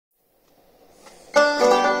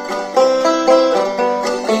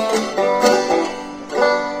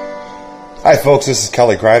Hi folks, this is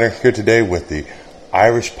Kelly Griner here today with the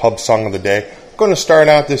Irish Pub Song of the Day. I'm going to start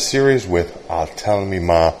out this series with I'll Tell Me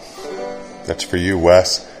Ma. That's for you,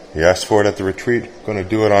 Wes. You asked for it at the retreat. I'm going to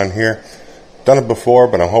do it on here. Done it before,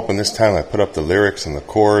 but I'm hoping this time I put up the lyrics and the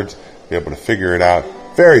chords, be able to figure it out.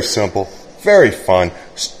 Very simple, very fun.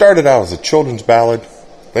 Started out as a children's ballad.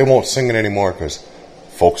 They won't sing it anymore because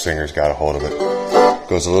folk singers got a hold of it.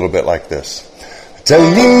 Goes a little bit like this. Tell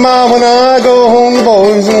me, Ma, when I go home, the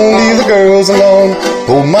boys won't leave the girls alone.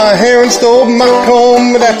 Pull my hair and stole my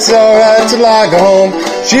comb, but that's alright till I go home.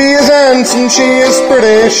 She is handsome, she is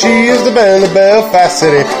pretty, she is the belle of Belfast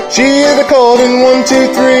City. She is the Colvin 1,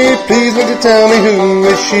 2, 3, please won't you tell me who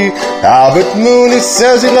is she? Albert Mooney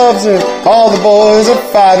says he loves her, all the boys are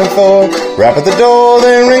fighting for her. Rap at the door,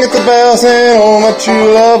 then ring at the bell, saying, oh my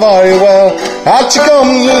true love, are you well? Out she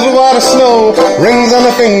comes, little white as snow, rings on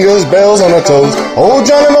her fingers, bells on her toes. Old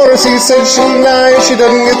Johnny Morrissey said she'll die if she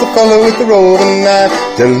doesn't get the fella with the roving eye.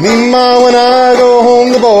 Tell me, Ma, when I go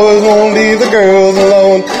home, the boys won't leave the girls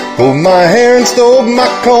alone. Pulled my hair and stole my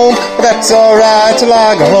comb, but that's alright till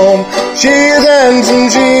I go home. She is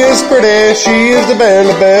handsome, she is pretty, she is the belle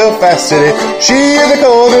of Belfast City. She is the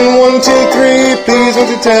Colvin 1, 2, 3, please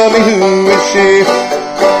won't you tell me who is she?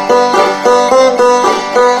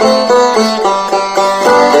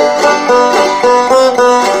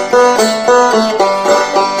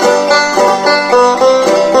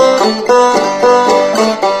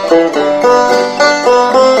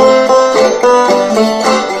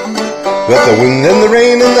 Let the wind and the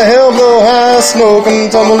rain and the hail blow high, smoke and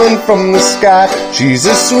tumbling from the sky. She's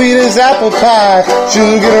as sweet as apple pie,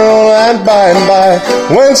 she'll get her own light by and by.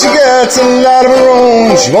 When she gets a light of her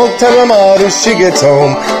own, she won't tell them all till she gets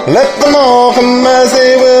home. Let them all come as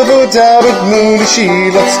they will, but Albert Mooney she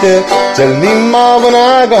loves still. Tell me, Ma, when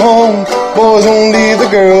I go home, boys won't leave the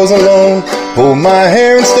girls alone. Pulled my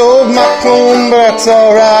hair and stole my comb, but that's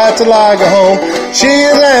alright till I go home. She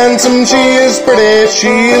is handsome, she is pretty, she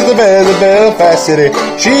is the belle of Belfast City.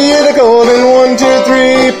 She is the Golden 1, 2,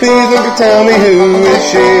 3, please won't you tell me who is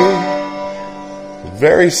she?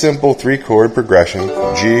 Very simple 3-chord progression,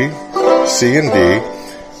 G, C, and D.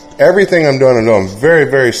 Everything I'm doing very,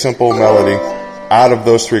 very simple melody out of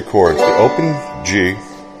those 3 chords. The open G,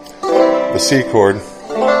 the C chord,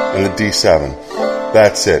 and the D7.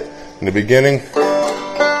 That's it. In the beginning,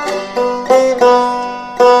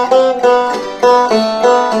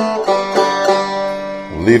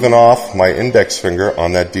 leaving off my index finger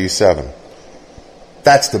on that D7.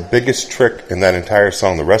 That's the biggest trick in that entire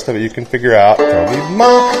song. The rest of it you can figure out. Tell me,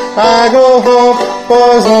 Ma, I go home,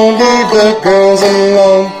 boys won't leave the girls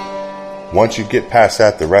alone. Once you get past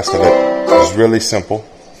that, the rest of it is really simple.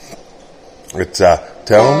 It's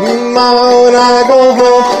tell me, Ma, when I go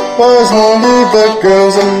home, boys won't leave the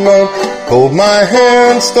girls alone. Pulled my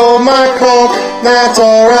hair and stole my comb, that's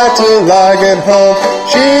alright till I get home.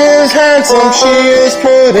 She is handsome, she is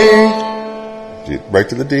pretty. Right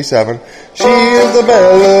to the D7. She is the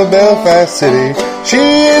belle of Belfast City. She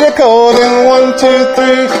is a Colvin 1, 2,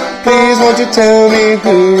 3. Please won't you tell me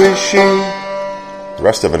who is she? The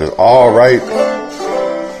rest of it is all right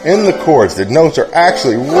in the chords. The notes are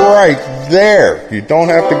actually right there. You don't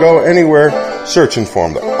have to go anywhere searching for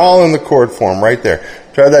them. They're all in the chord form right there.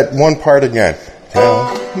 Try that one part again. Tell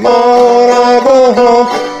Ma, when I go home,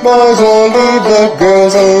 boys won't leave the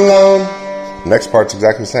girls alone. Next part's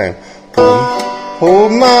exactly the same.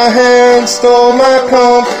 Hold my hair and stole my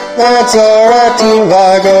comb, that's alright till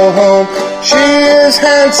I go home. She is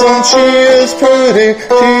handsome, she is pretty,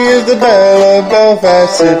 she is the belle of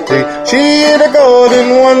Belfast City. She is the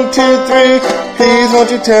Golden 1, 2, 3, please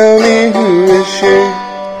won't you tell me who is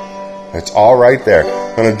she? It's all right there.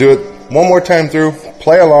 I'm going to do it one more time through,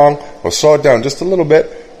 play along, we'll slow it down just a little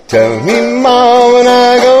bit. Tell me, Ma, when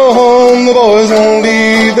I go home, the boys won't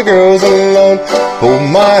leave the girls alone.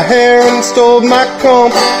 Pulled my hair and stole my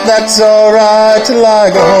comb, that's alright till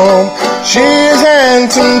I go home. She is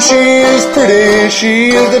handsome, she is pretty,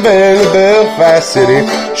 she is the belle of Belfast City.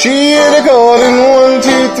 She is the Golden 1,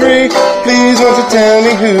 2, 3, please won't you tell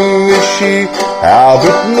me who is she?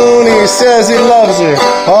 Albert Mooney says he loves her,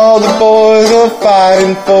 all the boys are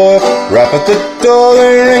fighting for her. Rap at the door,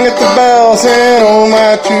 they ring at the bell, saying, oh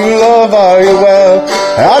my true love, are you well?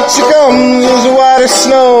 Out she comes, as white as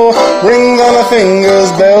snow, rings on her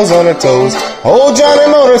fingers, bells on her toes. Old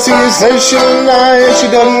Johnny Morrissey says she'll die if she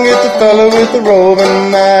doesn't get the fella with the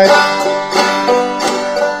roving eye.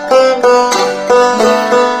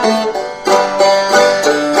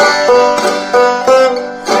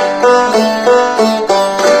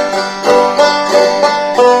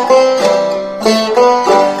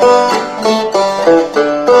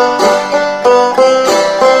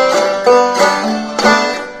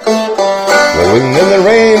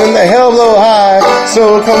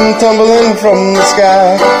 come tumbling from the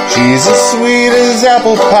sky. She's as sweet as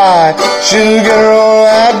apple pie. She'll get her own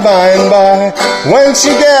out by and by. When she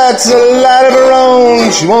gets a light of her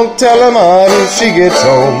own, she won't tell her ma till she gets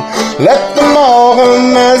home. Let them all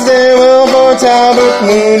come as they will, for Talbot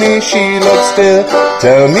Mooney, she looks still.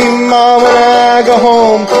 Tell me, ma, when I go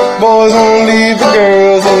home, boys won't leave the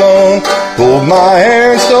girls alone. Pulled my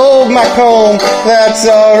hair and stole my comb, that's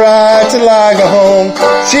alright till I go home.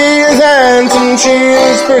 She is handsome, she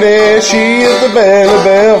is pretty, she is the belle of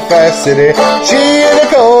Belfast City. She is a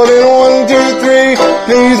code in 1, 2, 3,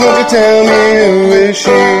 please won't you tell me who is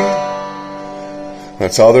she?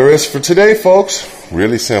 That's all there is for today, folks.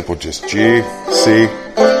 Really simple, just G, C,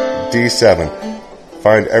 D7.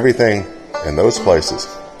 Find everything in those places.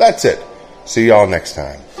 That's it. See y'all next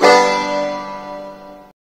time.